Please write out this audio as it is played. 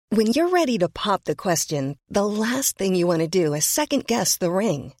When you're ready to pop the question, the last thing you want to do is second-guess the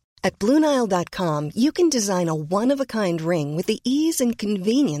ring. At BlueNile.com, you can design a one-of-a-kind ring with the ease and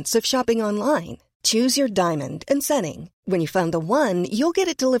convenience of shopping online. Choose your diamond and setting. When you find the one, you'll get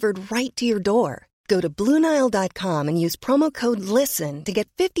it delivered right to your door. Go to BlueNile.com and use promo code LISTEN to get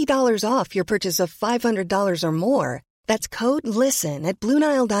 $50 off your purchase of $500 or more. That's code LISTEN at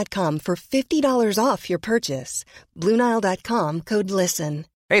BlueNile.com for $50 off your purchase. BlueNile.com, code LISTEN.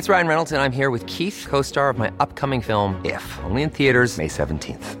 Hey, it's Ryan Reynolds, and I'm here with Keith, co-star of my upcoming film, If, only in theaters May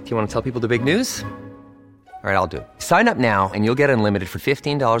 17th. Do you want to tell people the big news? All right, I'll do it. Sign up now and you'll get unlimited for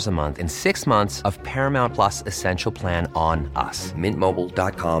 $15 a month and 6 months of Paramount Plus Essential Plan on us.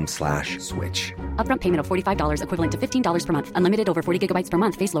 MintMobile.com/switch. Upfront payment of $45 equivalent to $15 per month. Unlimited over 40 gigabytes per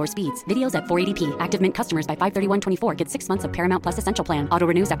month. Face lower speeds. Videos at 480p. Active Mint customers by 531.24 get 6 months of Paramount Plus Essential Plan. Auto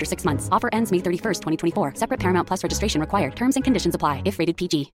renews after 6 months. Offer ends May 31st, 2024. Separate Paramount Plus registration required. Terms and conditions apply if rated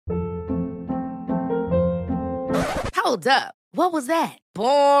PG. Hold up. What was that?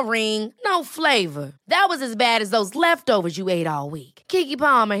 Boring. No flavor. That was as bad as those leftovers you ate all week. Keke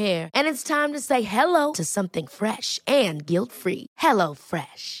Palmer here, and it's time to say hello to something fresh and guilt-free. Hello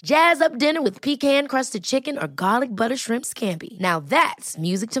Fresh. Jazz up dinner with pecan-crusted chicken or garlic butter shrimp scampi. Now that's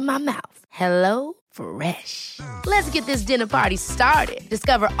music to my mouth. Hello Fresh. Let's get this dinner party started.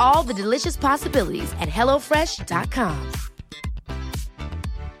 Discover all the delicious possibilities at HelloFresh.com.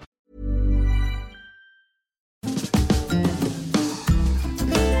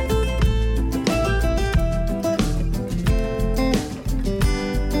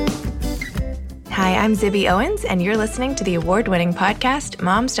 Hi, I'm Zibby Owens, and you're listening to the award-winning podcast,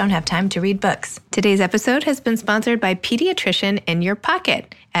 Moms Don't Have Time to Read Books. Today's episode has been sponsored by Pediatrician in Your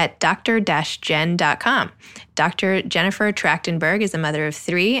Pocket at dr-jen.com. Dr. Jennifer Trachtenberg is a mother of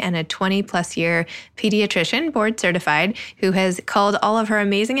 3 and a 20-plus year pediatrician, board certified, who has culled all of her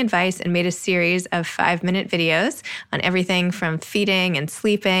amazing advice and made a series of 5-minute videos on everything from feeding and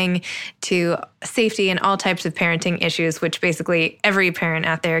sleeping to safety and all types of parenting issues, which basically every parent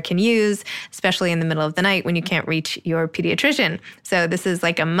out there can use, especially in the middle of the night when you can't reach your pediatrician. So this is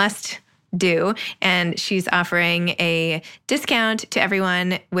like a must-do, and she's offering a discount to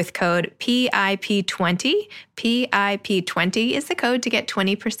everyone with code PIP20. PIP20 is the code to get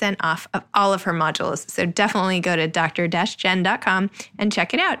 20% off of all of her modules. So definitely go to dr-jen.com and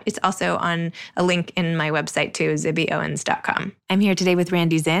check it out. It's also on a link in my website too, zibbyowens.com. I'm here today with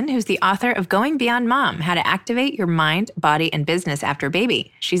Randie Zinn, who's the author of Going Beyond Mom, How to Activate Your Mind, Body, and Business After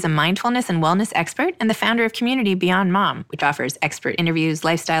Baby. She's a mindfulness and wellness expert and the founder of Community Beyond Mom, which offers expert interviews,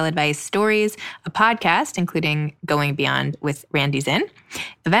 lifestyle advice, stories, a podcast, including Going Beyond with Randie Zinn,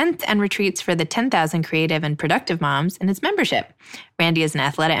 events and retreats for the 10,000 creative and productive moms, and its membership. Randie is an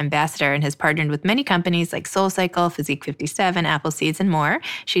Athleta ambassador and has partnered with many companies like SoulCycle, Physique 57, Apple Seeds, and more.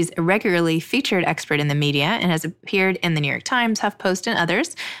 She's a regularly featured expert in the media and has appeared in the New York Times, HuffPost, and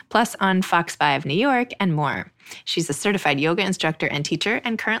others, plus on Fox 5 New York and more. She's a certified yoga instructor and teacher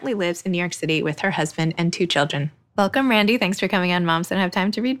and currently lives in New York City with her husband and 2 children. Welcome, Randie. Thanks for coming on Moms Don't Have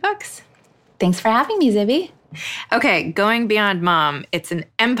Time to Read Books. Thanks for having me, Zibby. Okay, Going Beyond Mom. It's an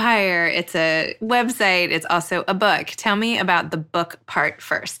empire. It's a website. It's also a book. Tell me about the book part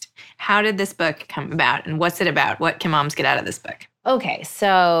first. How did this book come about, and what's it about? What can moms get out of this book? Okay,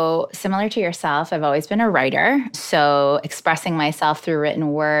 so similar to yourself, I've always been a writer. So expressing myself through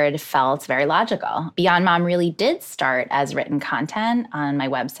written word felt very logical. Beyond Mom really did start as written content on my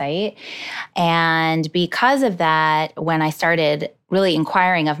website. And because of that, when I started really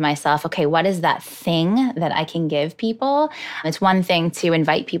inquiring of myself, okay, what is that thing that I can give people? It's one thing to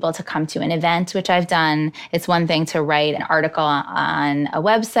invite people to come to an event, which I've done. It's one thing to write an article on a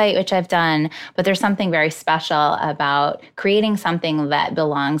website, which I've done. But there's something very special about creating something that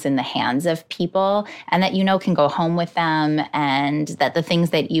belongs in the hands of people and that you know can go home with them, and that the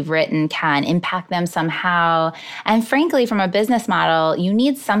things that you've written can impact them somehow. And frankly, from a business model, you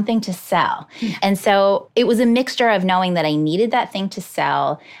need something to sell. And so it was a mixture of knowing that I needed that thing to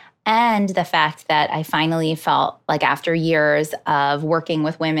sell, and the fact that I finally felt like after years of working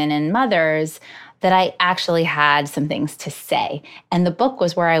with women and mothers that I actually had some things to say. And the book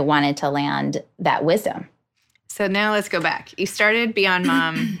was where I wanted to land that wisdom. So now let's go back. You started Beyond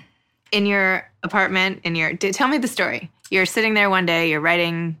Mom in your apartment, tell me the story. You're sitting there one day, you're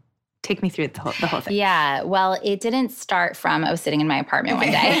writing. Take me through the whole thing. Yeah, well, it didn't start from I was sitting in my apartment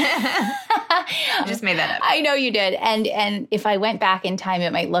one day. Just made that up. I know you did. And if I went back in time,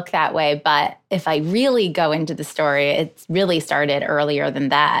 it might look that way. But if I really go into the story, it really started earlier than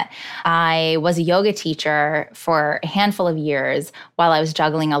that. I was a yoga teacher for a handful of years while I was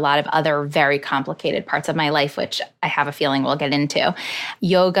juggling a lot of other very complicated parts of my life, which I have a feeling we'll get into.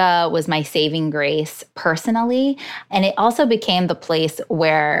 Yoga was my saving grace personally. And it also became the place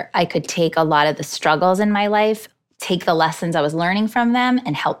where I could take a lot of the struggles in my life, take the lessons I was learning from them,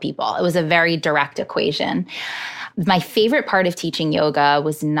 and help people. It was a very direct equation. My favorite part of teaching yoga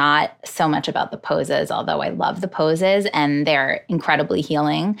was not so much about the poses, although I love the poses and they're incredibly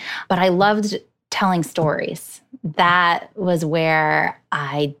healing, but I loved telling stories. That was where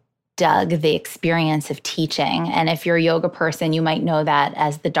I dug the experience of teaching. And if you're a yoga person, you might know that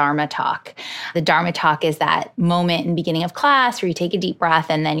as the Dharma talk. The Dharma talk is that moment in the beginning of class where you take a deep breath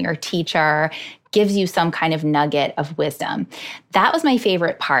and then your teacher gives you some kind of nugget of wisdom. That was my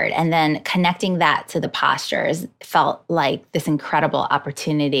favorite part. And then connecting that to the postures felt like this incredible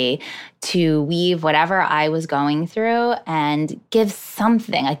opportunity to weave whatever I was going through and give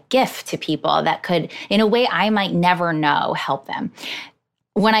something, a gift to people that could, in a way I might never know, help them.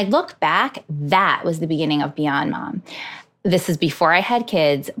 When I look back, that was the beginning of Beyond Mom. This is before I had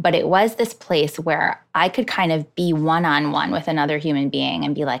kids, but it was this place where I could kind of be one-on-one with another human being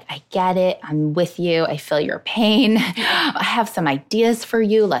and be like, I get it. I'm with you. I feel your pain. I have some ideas for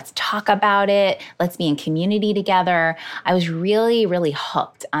you. Let's talk about it. Let's be in community together. I was really, really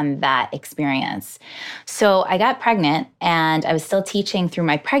hooked on that experience. So I got pregnant and I was still teaching through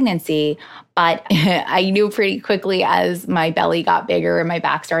my pregnancy, but I knew pretty quickly as my belly got bigger and my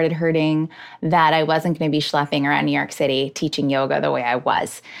back started hurting that I wasn't going to be schlepping around New York City teaching yoga the way I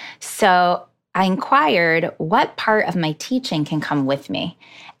was. So I inquired what part of my teaching can come with me.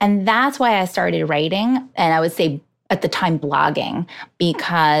 And that's why I started writing. And I would say at the time blogging,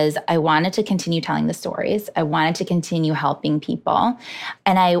 because I wanted to continue telling the stories. I wanted to continue helping people.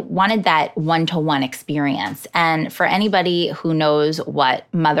 And I wanted that one-to-one experience. And for anybody who knows what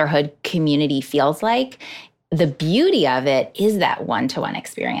motherhood community feels like, the beauty of it is that one-to-one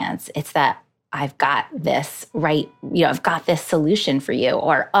experience. It's that I've got this I've got this solution for you,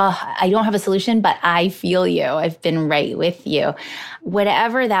 or, I don't have a solution, but I feel you. I've been right with you.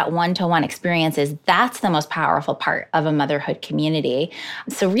 Whatever that one-to-one experience is, that's the most powerful part of a motherhood community.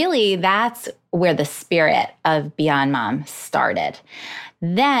 So really, that's where the spirit of Beyond Mom started.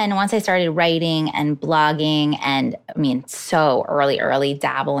 Then once I started writing and blogging and so early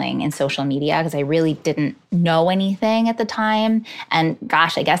dabbling in social media, because I really didn't know anything at the time. And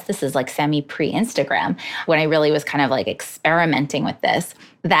gosh, I guess this is like semi-pre-Instagram when I really was kind of like experimenting with this.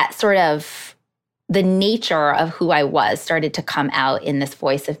 That sort of the nature of who I was started to come out in this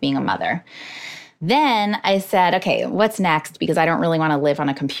voice of being a mother. Then I said, okay, what's next? Because I don't really want to live on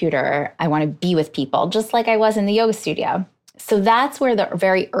a computer. I want to be with people, just like I was in the yoga studio. So that's where the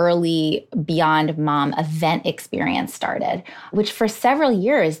very early Beyond Mom event experience started, which for several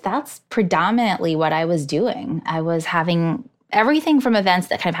years, that's predominantly what I was doing. I was having everything from events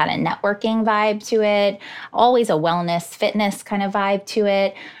that kind of had a networking vibe to it, always a wellness, fitness kind of vibe to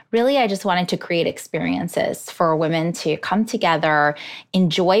it. Really, I just wanted to create experiences for women to come together,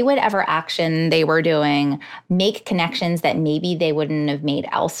 enjoy whatever action they were doing, make connections that maybe they wouldn't have made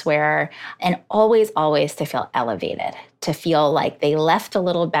elsewhere, and always to feel elevated, to feel like they left a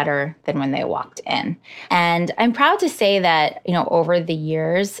little better than when they walked in. And I'm proud to say that, over the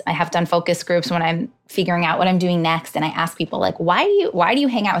years, I have done focus groups when I'm figuring out what I'm doing next. And I ask people like, why do you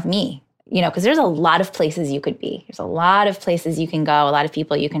hang out with me? Because there's a lot of places you could be. There's a lot of places you can go, a lot of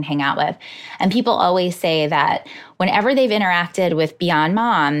people you can hang out with. And people always say that whenever they've interacted with Beyond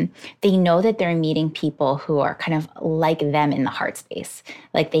Mom, they know that they're meeting people who are kind of like them in the heart space.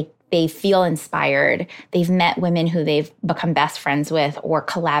 Like they feel inspired. They've met women who they've become best friends with or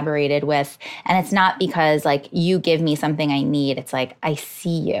collaborated with. And it's not because like you give me something I need. It's like, I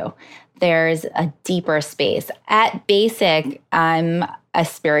see you. There's a deeper space. At basic, I'm a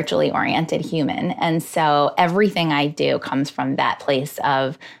spiritually oriented human. And so everything I do comes from that place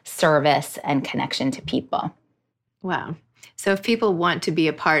of service and connection to people. Wow. So if people want to be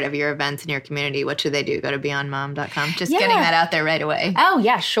a part of your events in your community, what should they do? Go to beyondmom.com. Just getting that out there right away. Oh,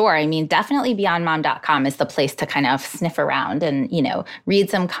 yeah, sure. Definitely beyondmom.com is the place to kind of sniff around and,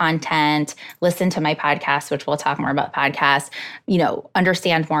 read some content, listen to my podcast, which we'll talk more about podcasts,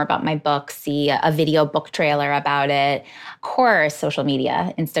 understand more about my book, see a video book trailer about it. Of course, social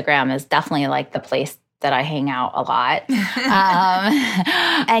media, Instagram is definitely like the place that I hang out a lot.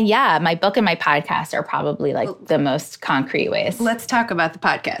 And yeah, my book and my podcast are probably like the most concrete ways. Let's talk about the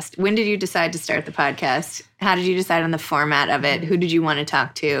podcast. When did you decide to start the podcast? How did you decide on the format of it? Who did you want to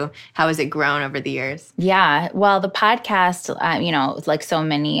talk to? How has it grown over the years? Yeah, well, the podcast, like so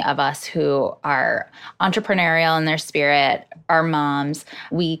many of us who are entrepreneurial in their spirit, are moms,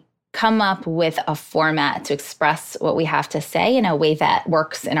 we come up with a format to express what we have to say in a way that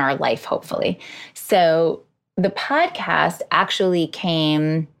works in our life, hopefully. So the podcast actually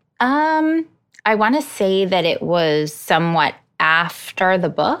came, I want to say that it was somewhat after the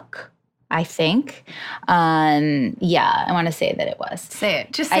book, I think. Yeah, I want to say that it was. Say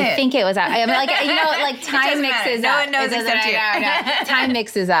it. Just say it. I think it was. I mean, like time mixes up. No one knows except you. Time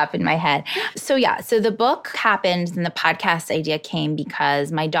mixes up in my head. So yeah, so the book happened and the podcast idea came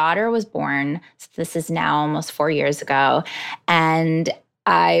because my daughter was born. So this is now almost 4 years ago. And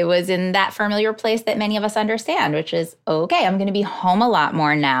I was in that familiar place that many of us understand, which is, okay, I'm going to be home a lot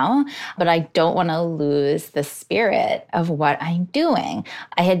more now, but I don't want to lose the spirit of what I'm doing.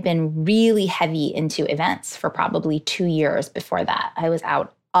 I had been really heavy into events for probably 2 years before that. I was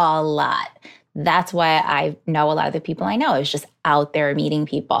out a lot. That's why I know a lot of the people I know. I was just out there meeting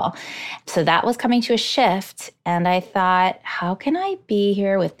people. So that was coming to a shift. And I thought, how can I be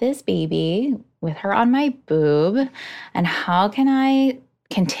here with this baby, with her on my boob? And how can I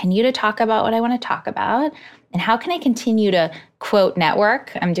continue to talk about what I want to talk about? And how can I continue to, quote,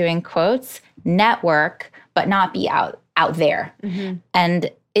 network? I'm doing quotes, network, but not be out there. Mm-hmm.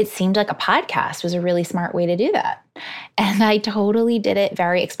 And it seemed like a podcast was a really smart way to do that. And I totally did it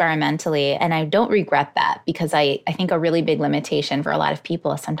very experimentally. And I don't regret that because I think a really big limitation for a lot of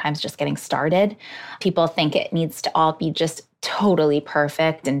people is sometimes just getting started. People think it needs to all be just totally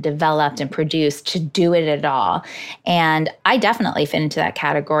perfect and developed and produced to do it at all. And I definitely fit into that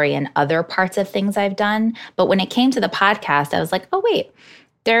category in other parts of things I've done. But when it came to the podcast, I was like, oh, wait,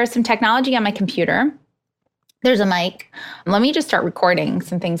 there's some technology on my computer. There's a mic. Let me just start recording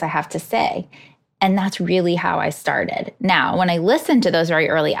some things I have to say. And that's really how I started. Now, when I listen to those very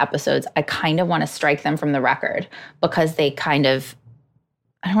early episodes, I kind of want to strike them from the record because they kind of,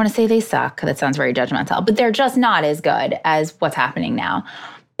 I don't want to say they suck. That sounds very judgmental, but they're just not as good as what's happening now.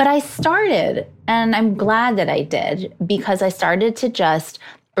 But I started, and I'm glad that I did, because I started to just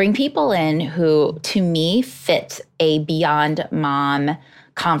bring people in who, to me, fit a Beyond Mom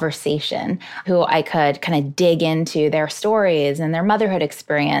conversation, who I could kind of dig into their stories and their motherhood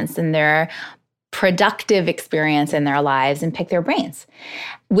experience and their productive experience in their lives and pick their brains.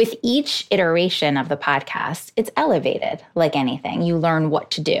 With each iteration of the podcast, it's elevated like anything. You learn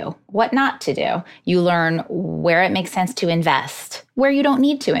what to do, what not to do. You learn where it makes sense to invest, where you don't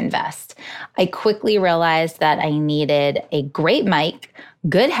need to invest. I quickly realized that I needed a great mic,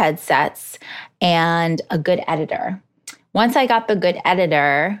 good headsets, and a good editor. Once I got the good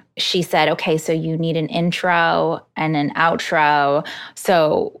editor, she said, okay, so you need an intro and an outro.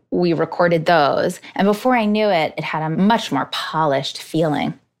 So we recorded those. And before I knew it, it had a much more polished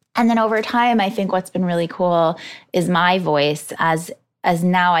feeling. And then over time, I think what's been really cool is my voice as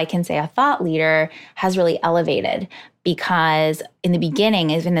now I can say a thought leader has really elevated. Because in the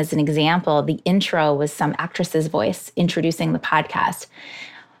beginning, even as an example, the intro was some actress's voice introducing the podcast.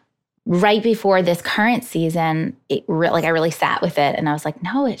 Right before this current season, I really sat with it and I was like,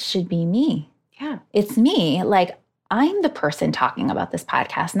 no, it should be me. Yeah, it's me. Like, I'm the person talking about this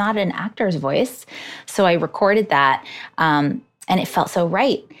podcast, not an actor's voice. So I recorded that and it felt so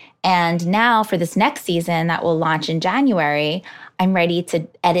right. And now for this next season that will launch in January, I'm ready to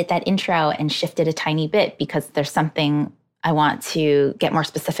edit that intro and shift it a tiny bit because there's something I want to get more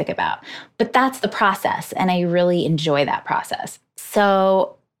specific about. But that's the process. And I really enjoy that process.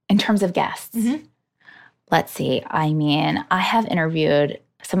 So in terms of guests, let's see. I mean, I have interviewed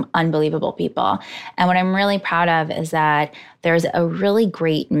some unbelievable people. And what I'm really proud of is that there's a really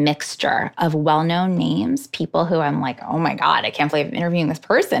great mixture of well-known names, people who I'm like, oh my God, I can't believe I'm interviewing this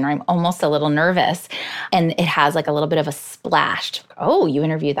person, or I'm almost a little nervous. And it has like a little bit of a splash. Oh, you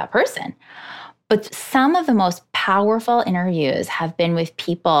interviewed that person. But some of the most powerful interviews have been with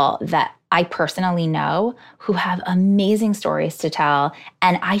people that I personally know who have amazing stories to tell.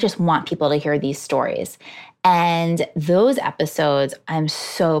 And I just want people to hear these stories. And those episodes I'm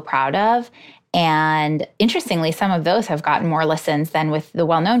so proud of. And interestingly, some of those have gotten more listens than with the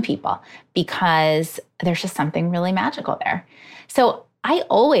well-known people because there's just something really magical there. So I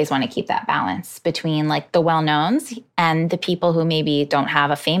always want to keep that balance between like the well-knowns and the people who maybe don't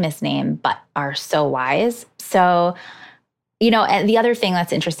have a famous name but are so wise. So, and the other thing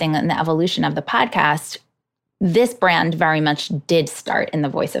that's interesting in the evolution of the podcast, this brand very much did start in the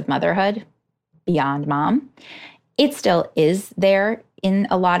voice of motherhood. beyond mom. It still is there in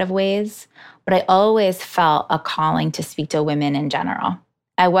a lot of ways, but I always felt a calling to speak to women in general.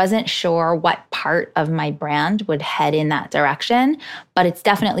 I wasn't sure what part of my brand would head in that direction, but it's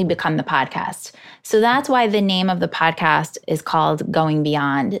definitely become the podcast. So that's why the name of the podcast is called Going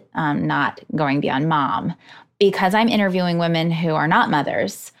Beyond, not Going Beyond Mom, because I'm interviewing women who are not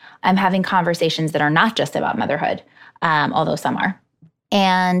mothers. I'm having conversations that are not just about motherhood, although some are.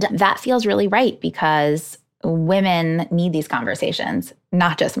 And that feels really right because women need these conversations,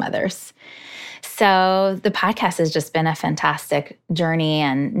 not just mothers. So the podcast has just been a fantastic journey,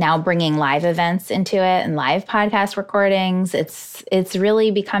 and now bringing live events into it and live podcast recordings, it's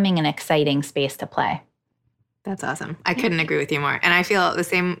really becoming an exciting space to play. That's awesome. I couldn't agree with you more. And I feel the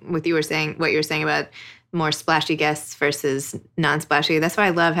same with what you were saying about more splashy guests versus non-splashy. That's why I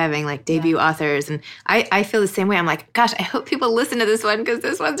love having like debut authors. And I feel the same way. I'm like, gosh, I hope people listen to this one because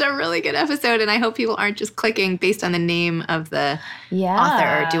this one's a really good episode. And I hope people aren't just clicking based on the name of the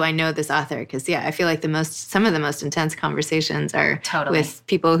author. Or do I know this author? Because I feel like some of the most intense conversations are with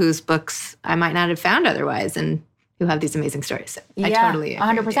people whose books I might not have found otherwise and who have these amazing stories. So I totally agree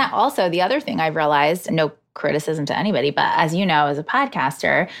 100%. Also, the other thing I've realized, no criticism to anybody, but as you know, as a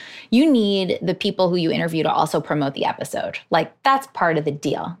podcaster, you need the people who you interview to also promote the episode. Like that's part of the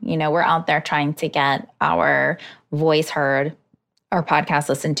deal. We're out there trying to get our voice heard, our podcast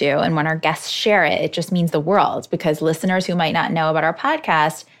listened to. And when our guests share it, it just means the world because listeners who might not know about our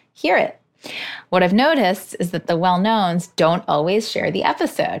podcast hear it. What I've noticed is that the well-knowns don't always share the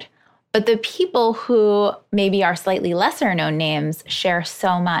episode. But the people who maybe are slightly lesser known names share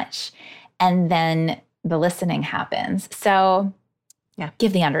so much. And then the listening happens. So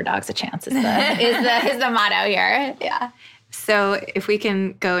give the underdogs a chance is the motto here. Yeah. So if we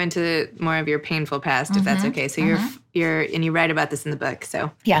can go into more of your painful past, if that's okay. So you're and you write about this in the book.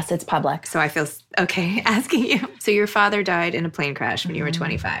 So yes, it's public. So I feel okay asking you. So your father died in a plane crash when you were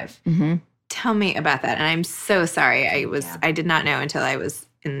 25. Mm-hmm. Tell me about that. And I'm so sorry. I did not know until I was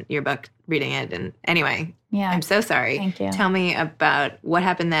in your book reading it. And anyway, I'm so sorry. Thank you. Tell me about what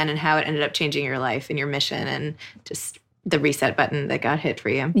happened then and how it ended up changing your life and your mission and just the reset button that got hit for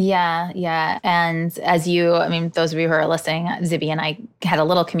you. Yeah. And as those of you who are listening, Zibby and I had a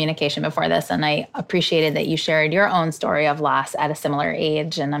little communication before this, and I appreciated that you shared your own story of loss at a similar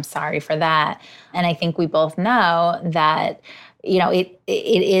age, and I'm sorry for that. And I think we both know that, it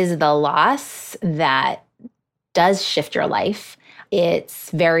is the loss that does shift your life. It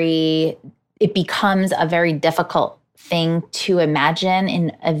becomes a very difficult thing to imagine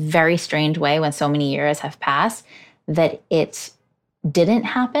in a very strange way when so many years have passed that it didn't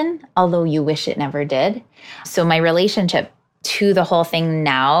happen, although you wish it never did. So my relationship to the whole thing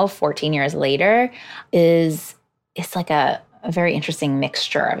now, 14 years later, it's like a very interesting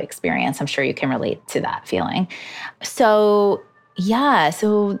mixture of experience. I'm sure you can relate to that feeling. So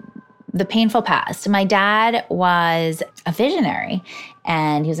the painful past. My dad was a visionary,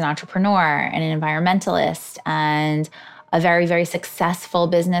 and he was an entrepreneur and an environmentalist and a very, very successful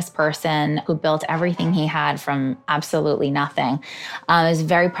business person who built everything he had from absolutely nothing. I was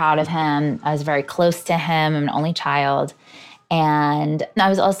very proud of him. I was very close to him. I'm an only child. And I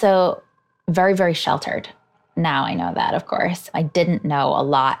was also very, very sheltered. Now I know that, of course. I didn't know a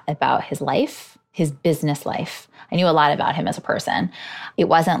lot about his life, his business life. I knew a lot about him as a person. It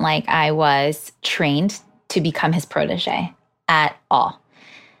wasn't like I was trained to become his protege at all.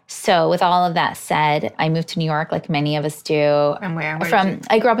 So with all of that said, I moved to New York like many of us do. From where?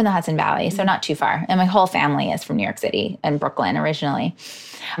 I grew up in the Hudson Valley, so not too far. And my whole family is from New York City and Brooklyn originally.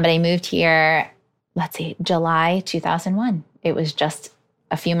 But I moved here, July 2001. It was just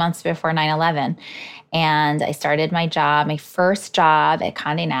a few months before 9/11. And I started my first job at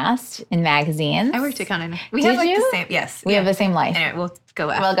Condé Nast in magazines. I worked at Condé Nast. We have the same, yes. We have the same life. Anyway, we'll go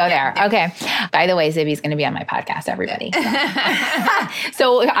after. We'll go there. Yeah. Okay. By the way, Zibby's going to be on my podcast, everybody.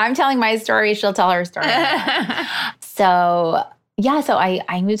 So I'm telling my story. She'll tell her story. So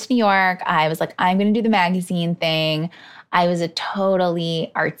I moved to New York. I was like, I'm going to do the magazine thing. I was a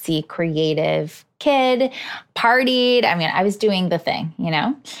totally artsy, creative kid, partied. I was doing the thing,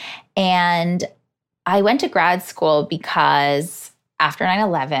 And I went to grad school because after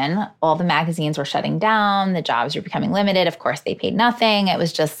 9/11, all the magazines were shutting down. The jobs were becoming limited. Of course, they paid nothing.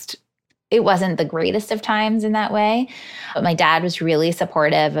 It wasn't the greatest of times in that way. But my dad was really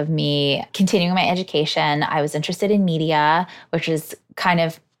supportive of me continuing my education. I was interested in media, which is kind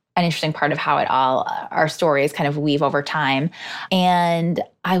of an interesting part of how our stories kind of weave over time. And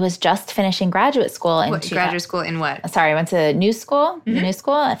I was just finishing graduate school. Graduate school in what? Sorry, I went to New School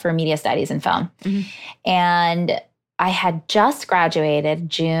for Media Studies and Film. Mm-hmm. And I had just graduated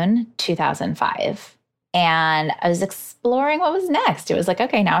June 2005. And I was exploring what was next. It was like,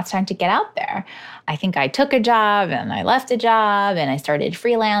 okay, now it's time to get out there. I think I took a job and I left a job and I started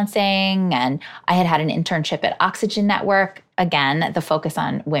freelancing. And I had an internship at Oxygen Network. Again, the focus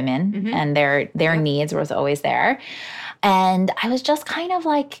on women and their needs was always there. And I was just kind of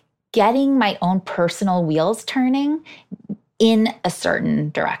like getting my own personal wheels turning in a certain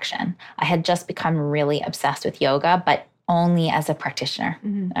direction. I had just become really obsessed with yoga, but only as a practitioner.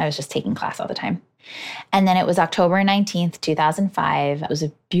 I was just taking class all the time. And then it was October 19th, 2005. It was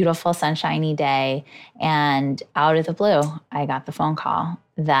a beautiful, sunshiny day. And out of the blue, I got the phone call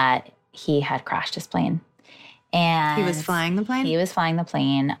that he had crashed his plane. And he was flying the plane? He was flying the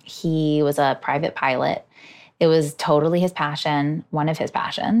plane. He was a private pilot. It was totally his passion, one of his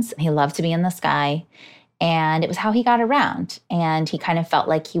passions. He loved to be in the sky. And it was how he got around. And he kind of felt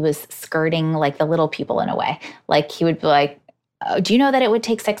like he was skirting like the little people in a way. Like he would be like, do you know that it would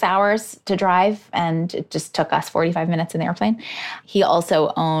take 6 hours to drive? And it just took us 45 minutes in the airplane. He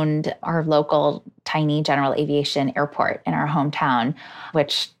also owned our local tiny general aviation airport in our hometown,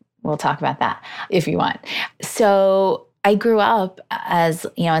 which we'll talk about that if you want. So I grew up as,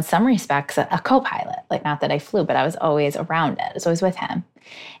 you know, in some respects, a co-pilot. Like, not that I flew, but I was always around it. I was always with him.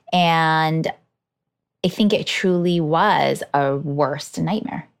 And I think it truly was a worst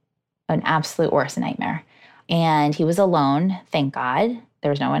nightmare, an absolute worst nightmare. And he was alone, thank God.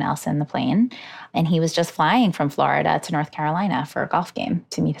 There was no one else in the plane. And he was just flying from Florida to North Carolina for a golf game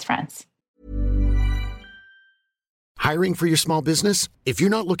to meet his friends. Hiring for your small business? If you're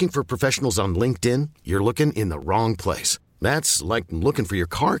not looking for professionals on LinkedIn, you're looking in the wrong place. That's like looking for your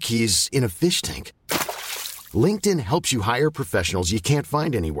car keys in a fish tank. LinkedIn helps you hire professionals you can't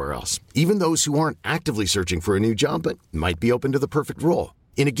find anywhere else, even those who aren't actively searching for a new job but might be open to the perfect role.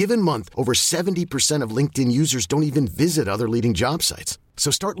 In a given month, over 70% of LinkedIn users don't even visit other leading job sites. So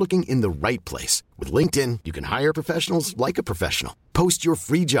start looking in the right place. With LinkedIn, you can hire professionals like a professional. Post your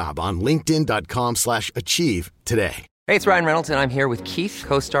free job on linkedin.com/achieve today. Hey, it's Ryan Reynolds, and I'm here with Keith,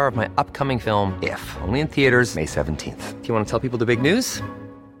 co-star of my upcoming film, If, only in theaters May 17th. Do you want to tell people the big news?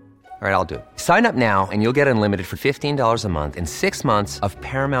 All right, I'll do it. Sign up now and you'll get unlimited for $15 a month and 6 months of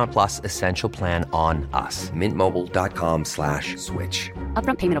Paramount Plus Essential Plan on us. MintMobile.com/switch.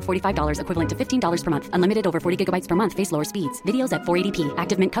 Upfront payment of $45 equivalent to $15 per month. Unlimited over 40 gigabytes per month. Face lower speeds. Videos at 480p.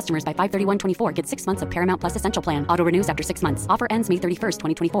 Active Mint customers by 531.24 get 6 months of Paramount Plus Essential Plan. Auto renews after 6 months. Offer ends May 31st,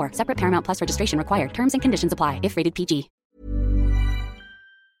 2024. Separate Paramount Plus registration required. Terms and conditions apply if rated PG.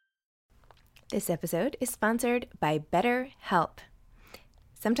 This episode is sponsored by BetterHelp.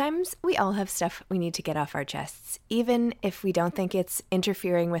 Sometimes we all have stuff we need to get off our chests. Even if we don't think it's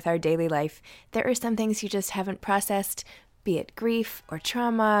interfering with our daily life, there are some things you just haven't processed, be it grief or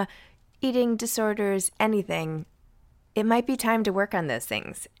trauma, eating disorders, anything. It might be time to work on those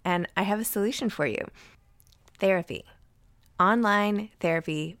things, and I have a solution for you. Therapy. Online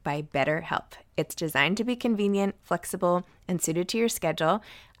therapy by BetterHelp. It's designed to be convenient, flexible, and suited to your schedule.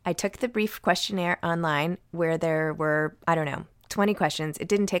 I took the brief questionnaire online where there were, 20 questions. It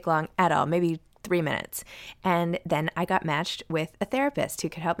didn't take long at all, maybe 3 minutes. And then I got matched with a therapist who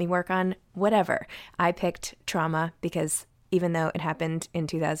could help me work on whatever. I picked trauma because even though it happened in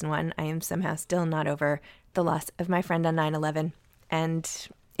 2001, I am somehow still not over the loss of my friend on 9/11. And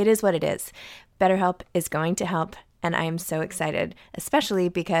it is what it is. BetterHelp is going to help. And I am so excited, especially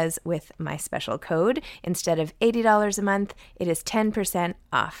because with my special code, instead of $80 a month, it is 10%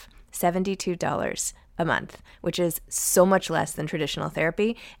 off, $72 a month, which is so much less than traditional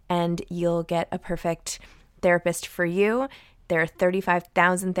therapy. And you'll get a perfect therapist for you. There are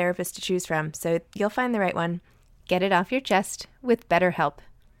 35,000 therapists to choose from, so you'll find the right one. Get it off your chest with BetterHelp.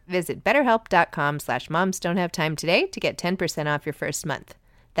 Visit BetterHelp.com/momsdon'thavetime today to get 10% off your first month.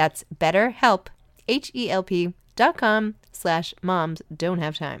 That's BetterHelp,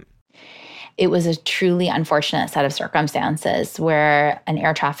 HELP.com/momsdon'thavetime. It was a truly unfortunate set of circumstances where an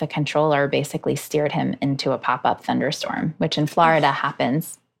air traffic controller basically steered him into a pop-up thunderstorm, which in Florida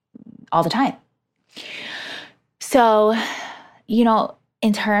happens all the time. So,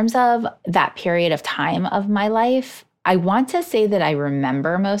 in terms of that period of time of my life, I want to say that I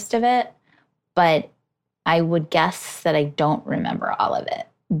remember most of it, but I would guess that I don't remember all of it,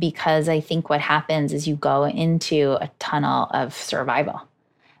 because I think what happens is you go into a tunnel of survival.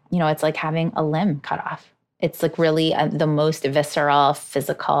 It's like having a limb cut off. It's like really the most visceral,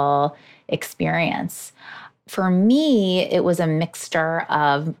 physical experience. For me, it was a mixture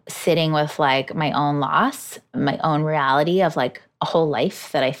of sitting with like my own loss, my own reality of like a whole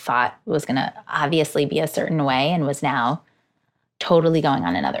life that I thought was going to obviously be a certain way and was now totally going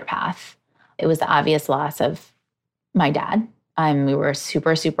on another path. It was the obvious loss of my dad. We were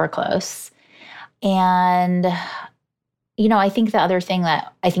super, super close. And, I think the other thing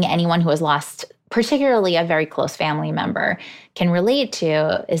that I think anyone who has lost particularly a very close family member can relate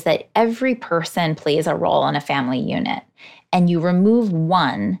to is that every person plays a role in a family unit. And you remove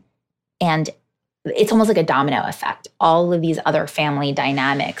one, and it's almost like a domino effect. All of these other family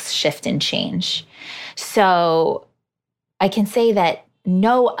dynamics shift and change. So I can say that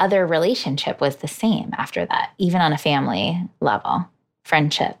no other relationship was the same after that, even on a family level,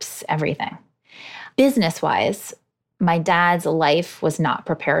 friendships, everything. Business-wise, my dad's life was not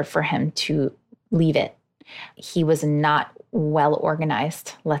prepared for him to leave it. He was not well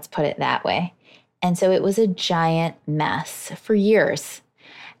organized, let's put it that way. And so it was a giant mess for years.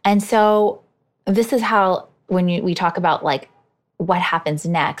 And so this is how, when we talk about like what happens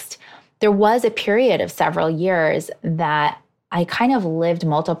next, there was a period of several years that I kind of lived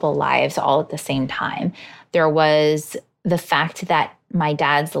multiple lives all at the same time. There was the fact that my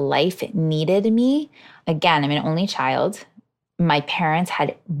dad's life needed me. Again, I'm an only child. My parents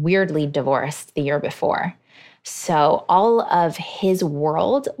had weirdly divorced the year before. So all of his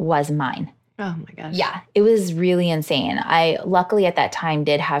world was mine. Oh my gosh. Yeah, it was really insane. I luckily at that time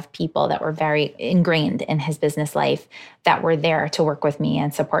did have people that were very ingrained in his business life that were there to work with me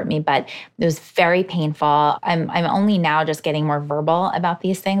and support me, but it was very painful. I'm only now just getting more verbal about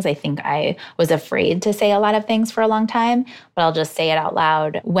these things. I think I was afraid to say a lot of things for a long time, but I'll just say it out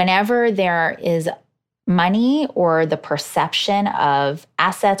loud. Whenever there is money or the perception of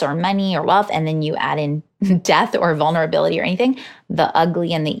assets or money or wealth, and then you add in death or vulnerability or anything, the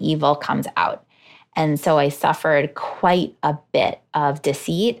ugly and the evil comes out. And so I suffered quite a bit of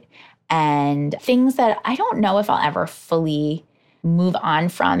deceit and things that I don't know if I'll ever fully move on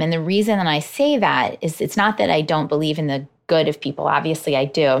from. And the reason that I say that is it's not that I don't believe in the good of people. Obviously I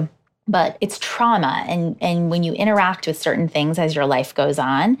do. But it's trauma. And when you interact with certain things as your life goes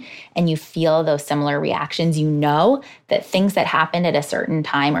on and you feel those similar reactions, you know that things that happened at a certain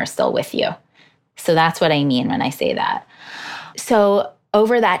time are still with you. So that's what I mean when I say that. So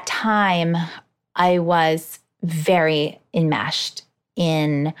over that time, I was very enmeshed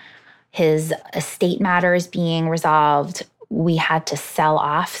in his estate matters being resolved. We had to sell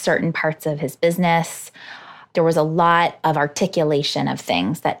off certain parts of his business. There was a lot of articulation of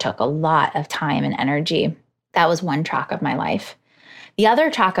things that took a lot of time and energy. That was one track of my life. The other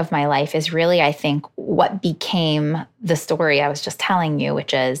track of my life is really, I think, what became the story I was just telling you,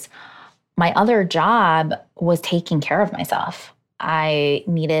 which is my other job was taking care of myself. I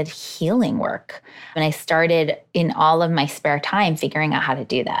needed healing work. And I started in all of my spare time figuring out how to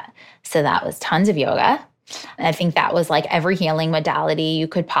do that. So that was tons of yoga. I think that was like every healing modality you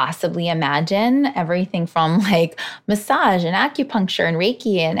could possibly imagine, everything from like massage and acupuncture and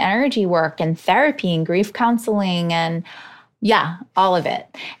Reiki and energy work and therapy and grief counseling and yeah, all of it.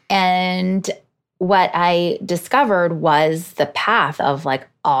 And what I discovered was the path of like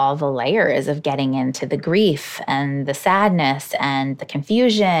all the layers of getting into the grief and the sadness and the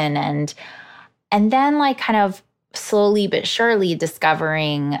confusion and then like kind of slowly but surely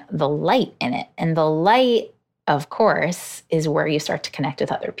discovering the light in it. And the light, of course, is where you start to connect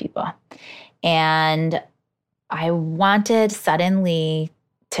with other people. And I wanted suddenly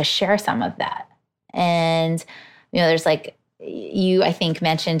to share some of that. And, there's like, you, I think,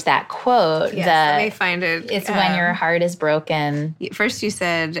 mentioned that quote. Yes, let me find it. It's when your heart is broken. First you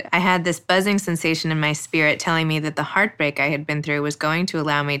said, I had this buzzing sensation in my spirit telling me that the heartbreak I had been through was going to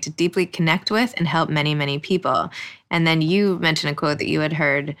allow me to deeply connect with and help many, many people. And then you mentioned a quote that you had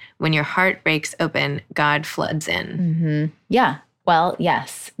heard, when your heart breaks open, God floods in. Mm-hmm. Yeah. Well,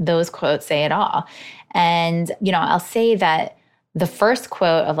 yes, those quotes say it all. And, I'll say that the first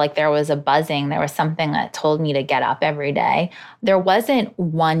quote of like, there was a buzzing, there was something that told me to get up every day. There wasn't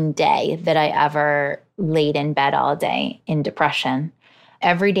one day that I ever laid in bed all day in depression.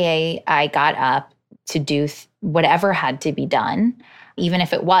 Every day I got up to do whatever had to be done, even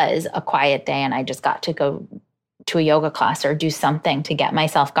if it was a quiet day and I just got to go to a yoga class or do something to get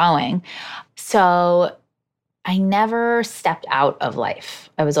myself going. So I never stepped out of life.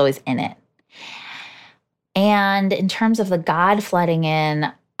 I was always in it. And in terms of the God flooding in,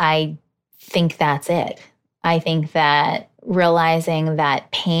 I think that's it. I think that realizing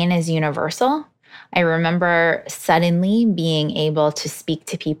that pain is universal. I remember suddenly being able to speak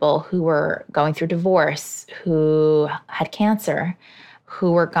to people who were going through divorce, who had cancer,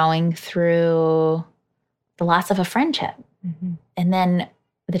 who were going through the loss of a friendship. Mm-hmm. And then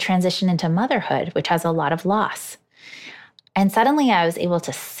the transition into motherhood, which has a lot of loss. And suddenly I was able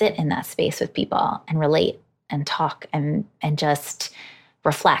to sit in that space with people and relate and talk and just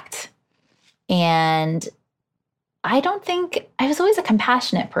reflect. And I was always a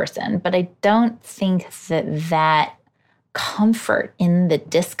compassionate person, but I don't think that comfort in the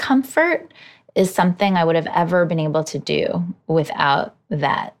discomfort is something I would have ever been able to do without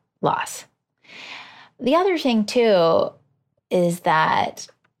that loss. The other thing too is that,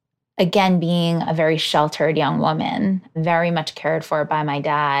 again, being a very sheltered young woman, very much cared for by my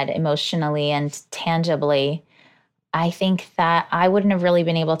dad emotionally and tangibly, I think that I wouldn't have really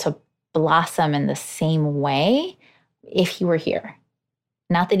been able to blossom in the same way if he were here.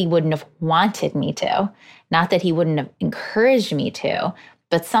 Not that he wouldn't have wanted me to, not that he wouldn't have encouraged me to,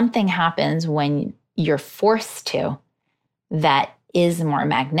 but something happens when you're forced to that is more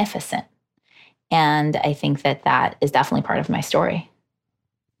magnificent. And I think that is definitely part of my story.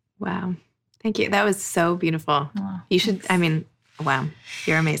 Wow. Thank you. That was so beautiful. Oh, you should, wow,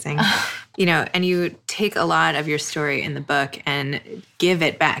 you're amazing. And you take a lot of your story in the book and give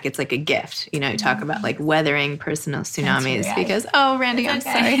it back. It's like a gift. You talk about like weathering personal tsunamis because, Randy, I'm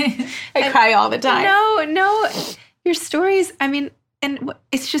sorry. I cry all the time. No, your stories, and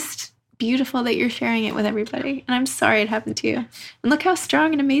it's just beautiful that you're sharing it with everybody. And I'm sorry it happened to you. And look how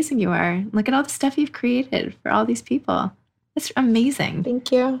strong and amazing you are. Look at all the stuff you've created for all these people. It's amazing.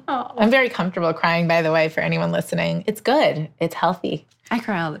 Thank you. Oh, I'm very comfortable crying, by the way, for anyone listening. It's good. It's healthy. I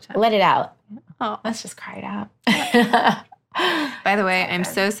cry all the time. Let it out. Oh, let's just cry it out. By the way, I'm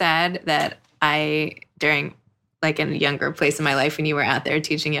so sad that during like in a younger place in my life when you were out there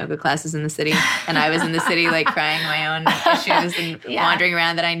teaching yoga classes in the city and I was in the city like crying my own issues and wandering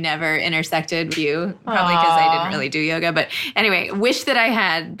around that I never intersected with you, probably because I didn't really do yoga. But anyway, wish that I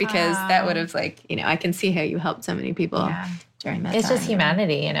had because that would have I can see how you helped so many people during that time. It's just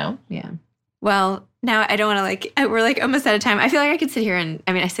humanity, Yeah. Well, now I don't want to we're like almost out of time. I feel like I could sit here and,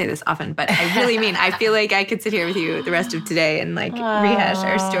 I say this often, but I really mean, I feel like I could sit here with you the rest of today and rehash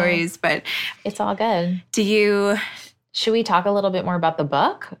our stories, but it's all good. Should we talk a little bit more about the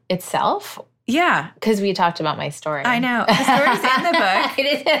book itself? Yeah. Because we talked about my story. I know. The story's in the book. It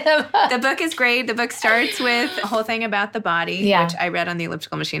is in the book. The book is great. The book starts with a whole thing about the body, which I read on the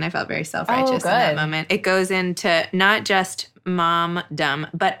elliptical machine. I felt very self-righteous in that moment. It goes into not just mom-dom,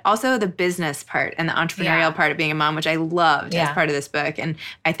 but also the business part and the entrepreneurial part of being a mom, which I loved as part of this book. And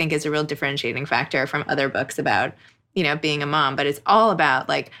I think is a real differentiating factor from other books about being a mom, but it's all about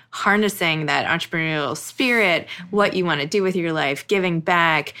harnessing that entrepreneurial spirit, what you want to do with your life, giving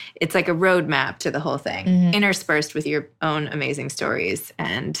back. It's like a roadmap to the whole thing, interspersed with your own amazing stories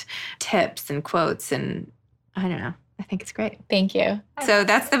and tips and quotes. And I don't know. I think it's great. Thank you. So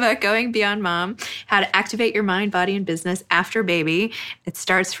that's the book, Going Beyond Mom, How to Activate Your Mind, Body, and Business After Baby. It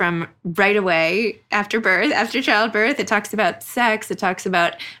starts from right away after birth, after childbirth. It talks about sex. It talks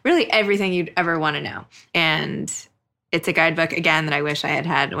about really everything you'd ever want to know. And it's a guidebook, again, that I wish I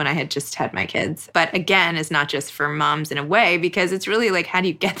had when I had just had my kids. But again, it's not just for moms in a way, because it's really how do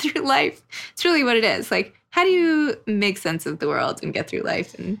you get through life? It's really what it is. How do you make sense of the world and get through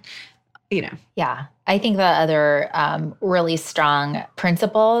life? And, Yeah. I think the other really strong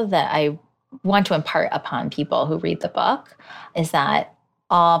principle that I want to impart upon people who read the book is that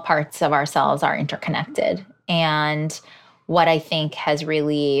all parts of ourselves are interconnected. And what I think has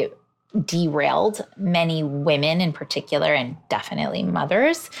really derailed many women in particular, and definitely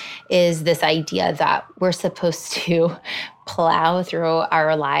mothers, is this idea that we're supposed to plow through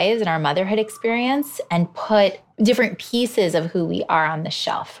our lives and our motherhood experience and put different pieces of who we are on the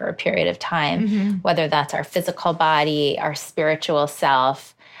shelf for a period of time, whether that's our physical body, our spiritual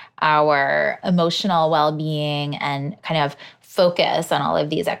self, our emotional well-being, and kind of focus on all of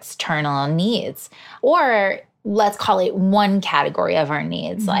these external needs. Or let's call it one category of our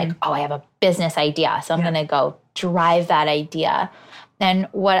needs, I have a business idea, so I'm going to go drive that idea. And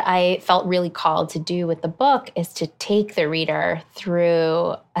what I felt really called to do with the book is to take the reader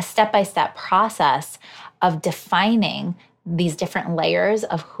through a step-by-step process of defining these different layers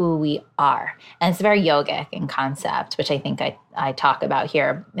of who we are. And it's very yogic in concept, which I think I talk about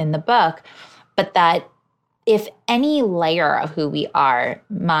here in the book, but that if any layer of who we are,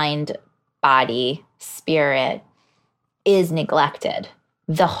 mind, body, spirit, is neglected,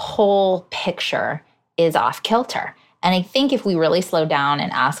 the whole picture is off kilter. And I think if we really slow down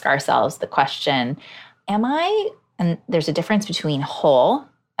and ask ourselves the question, and there's a difference between whole,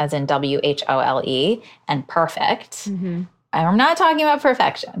 as in WHOLE, and perfect. I'm not talking about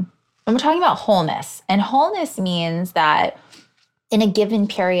perfection. I'm talking about wholeness. And wholeness means that in a given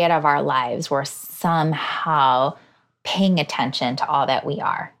period of our lives, we're somehow paying attention to all that we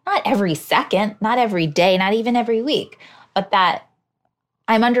are. Not every second, not every day, not even every week, but that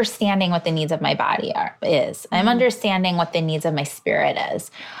I'm understanding what the needs of my body is. I'm understanding what the needs of my spirit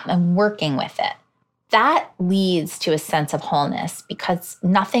is. I'm working with it. that leads to a sense of wholeness because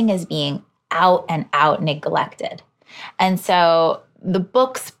nothing is being out and out neglected. And so the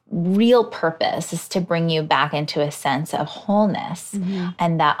book's real purpose is to bring you back into a sense of wholeness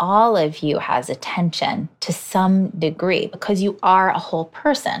and that all of you has attention to some degree because you are a whole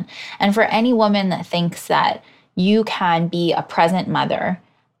person. And for any woman that thinks that you can be a present mother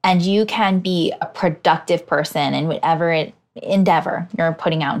and you can be a productive person in whatever endeavor you're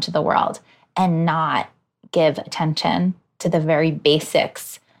putting out into the world and not give attention to the very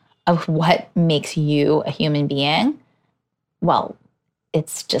basics of what makes you a human being, well,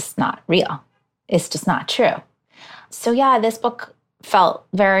 it's just not real. It's just not true. So yeah, this book felt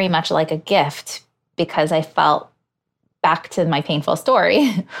very much like a gift because I felt back to my painful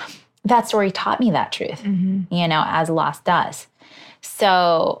story. That story taught me that truth, as loss does.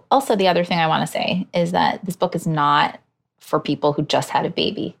 So also the other thing I want to say is that this book is not for people who just had a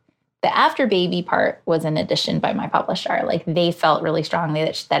baby. The after baby part was an addition by my publisher. Like they felt really strongly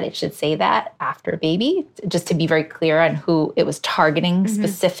that it should say that after baby, just to be very clear on who it was targeting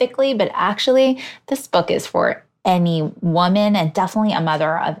specifically. But actually, this book is for any woman and definitely a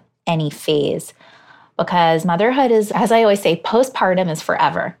mother of any phase. Because motherhood is, as I always say, postpartum is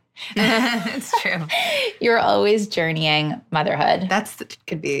forever. It's true. You're always journeying motherhood.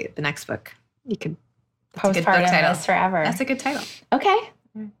 Could be the next book. Postpartum is forever. That's a good title. Okay.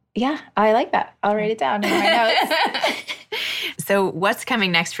 Yeah, I like that. I'll write it down in my notes. So what's coming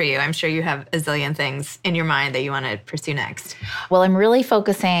next for you? I'm sure you have a zillion things in your mind that you want to pursue next. Well, I'm really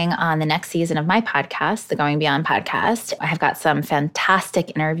focusing on the next season of my podcast, the Going Beyond podcast. I have got some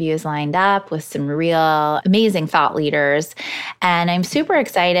fantastic interviews lined up with some real amazing thought leaders. And I'm super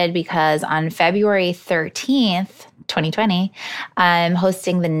excited because on February 13th, 2020, I'm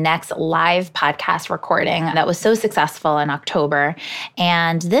hosting the next live podcast recording that was so successful in October.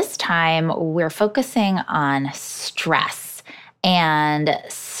 And this time we're focusing on stress and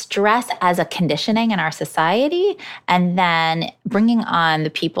stress as a conditioning in our society, and then bringing on the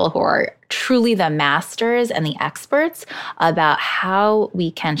people who are truly the masters and the experts about how we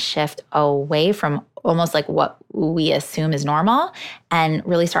can shift away from almost like what we assume is normal and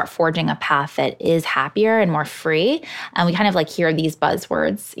really start forging a path that is happier and more free. And we kind of like hear these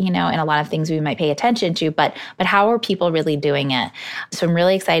buzzwords, in a lot of things we might pay attention to, but how are people really doing it? So I'm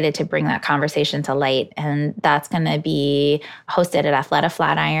really excited to bring that conversation to light. And that's going to be hosted at Athleta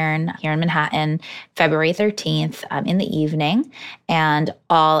Flatiron here in Manhattan, February 13th in the evening. And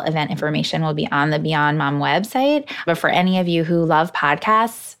all event information will be on the Beyond Mom website. But for any of you who love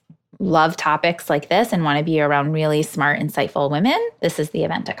podcasts, love topics like this and want to be around really smart, insightful women, this is the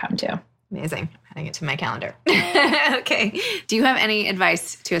event to come to. Amazing. Adding it to my calendar. Okay. Do you have any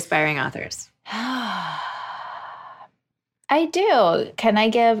advice to aspiring authors? I do. Can I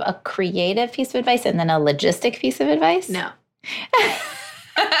give a creative piece of advice and then a logistic piece of advice? No.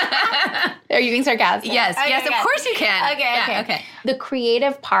 Are you being sarcastic? Yes. Okay, yes, of course you can. Okay. The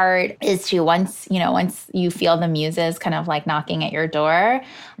creative part is to once you feel the muses kind of like knocking at your door,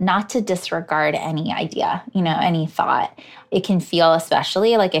 not to disregard any idea, any thought. It can feel,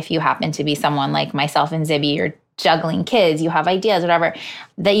 especially like if you happen to be someone like myself and Zibby, you're juggling kids, you have ideas, whatever,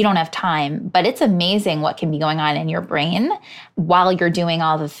 that you don't have time. But it's amazing what can be going on in your brain while you're doing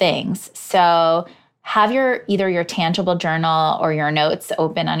all the things. So have either your tangible journal or your notes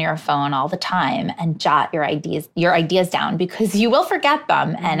open on your phone all the time and jot your ideas down because you will forget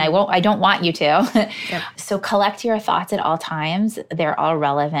them. And I don't want you to. Yep. So collect your thoughts at all times. They're all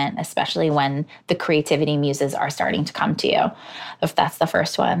relevant, especially when the creativity muses are starting to come to you. If that's the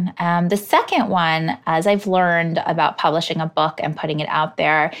first one. The second one, as I've learned about publishing a book and putting it out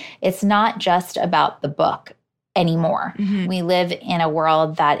there, it's not just about the book anymore. We live in a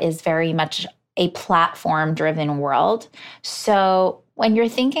world that is very much a platform-driven world. So when you're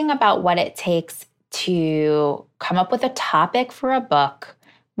thinking about what it takes to come up with a topic for a book,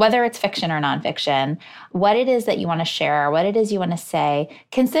 whether it's fiction or nonfiction, what it is that you want to share, what it is you want to say,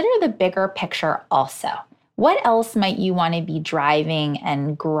 consider the bigger picture also. What else might you want to be driving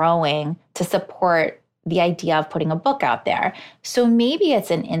and growing to support the idea of putting a book out there? So maybe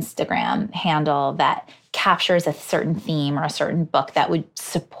it's an Instagram handle that captures a certain theme or a certain book that would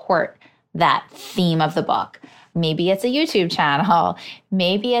support that theme of the book. Maybe it's a YouTube channel.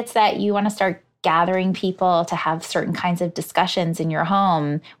 Maybe it's that you want to start gathering people to have certain kinds of discussions in your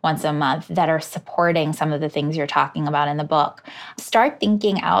home once a month that are supporting some of the things you're talking about in the book. Start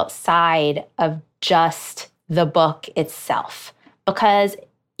thinking outside of just the book itself, because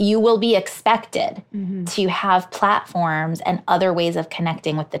you will be expected to have platforms and other ways of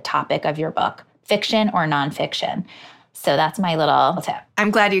connecting with the topic of your book, fiction or nonfiction. So that's my little tip.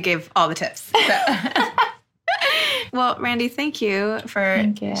 I'm glad you gave all the tips. So. Well, Randi, thank you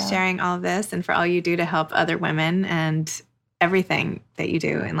for sharing all of this and for all you do to help other women and everything that you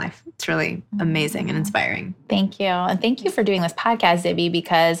do in life. It's really amazing and inspiring. Thank you. And thank you for doing this podcast, Zibby,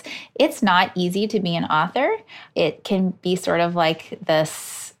 because it's not easy to be an author. It can be sort of like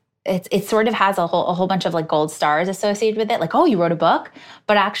this. It sort of has a whole bunch of like gold stars associated with it. Like, oh, you wrote a book.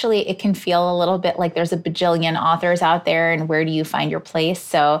 But actually, it can feel a little bit like there's a bajillion authors out there. And where do you find your place?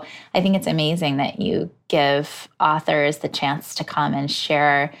 So I think it's amazing that you give authors the chance to come and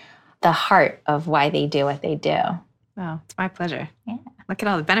share the heart of why they do what they do. Wow, it's my pleasure. Yeah. Look at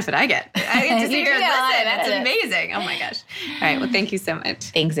all the benefit I get. I get to sit here and listen. That's amazing. Oh my gosh. All right. Well, thank you so much.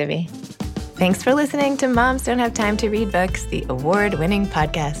 Thanks, Zibby. Thanks for listening to Moms Don't Have Time to Read Books, the award-winning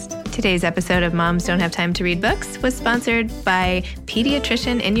podcast. Today's episode of Moms Don't Have Time to Read Books was sponsored by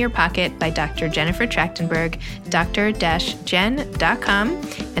Pediatrician in Your Pocket by Dr. Jennifer Trachtenberg, dr-jen.com.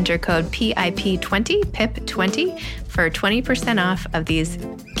 Enter code PIP20, PIP20, for 20% off of these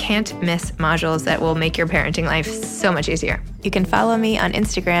can't-miss modules that will make your parenting life so much easier. You can follow me on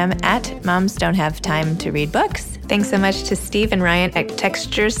Instagram at Moms Don't Have Time to Read Books. Thanks so much to Steve and Ryan at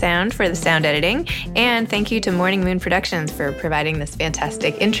Texture Sound for the sound editing. And thank you to Morning Moon Productions for providing this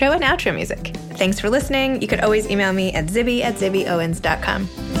fantastic intro and outro music. Thanks for listening. You could always email me at zibby@zibbyowens.com.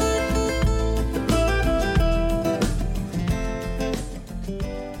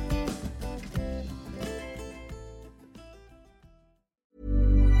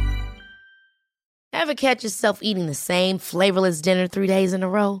 Ever catch yourself eating the same flavorless dinner 3 days in a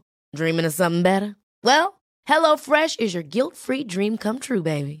row? Dreaming of something better? Well, HelloFresh is your guilt-free dream come true,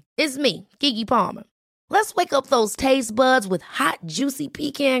 baby. It's me, Keke Palmer. Let's wake up those taste buds with hot, juicy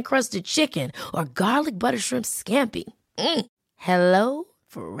pecan-crusted chicken or garlic butter shrimp scampi.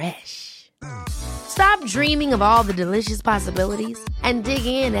 HelloFresh. Stop dreaming of all the delicious possibilities and dig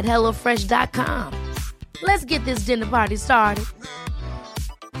in at HelloFresh.com. Let's get this dinner party started.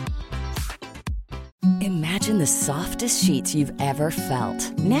 Imagine the softest sheets you've ever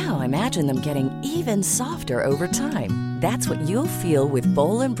felt. Now imagine them getting even softer over time. That's what you'll feel with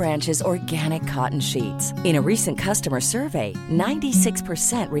Boll & Branch's organic cotton sheets. In a recent customer survey,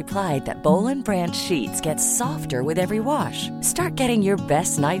 96% replied that Boll & Branch sheets get softer with every wash. Start getting your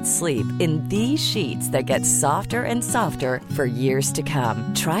best night's sleep in these sheets that get softer and softer for years to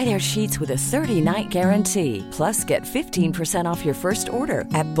come. Try their sheets with a 30-night guarantee. Plus, get 15% off your first order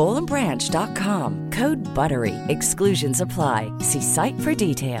at bollandbranch.com. Code BUTTERY. Exclusions apply. See site for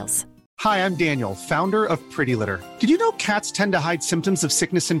details. Hi, I'm Daniel, founder of Pretty Litter. Did you know cats tend to hide symptoms of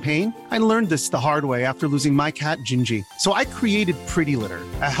sickness and pain? I learned this the hard way after losing my cat, Gingy. So I created Pretty Litter,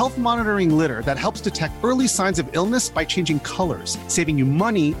 a health monitoring litter that helps detect early signs of illness by changing colors, saving you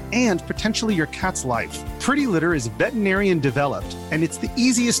money and potentially your cat's life. Pretty Litter is veterinarian developed, and it's the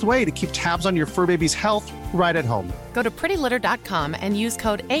easiest way to keep tabs on your fur baby's health right at home. Go to prettylitter.com and use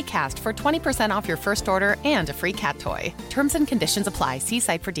code ACAST for 20% off your first order and a free cat toy. Terms and conditions apply. See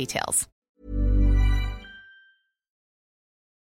site for details.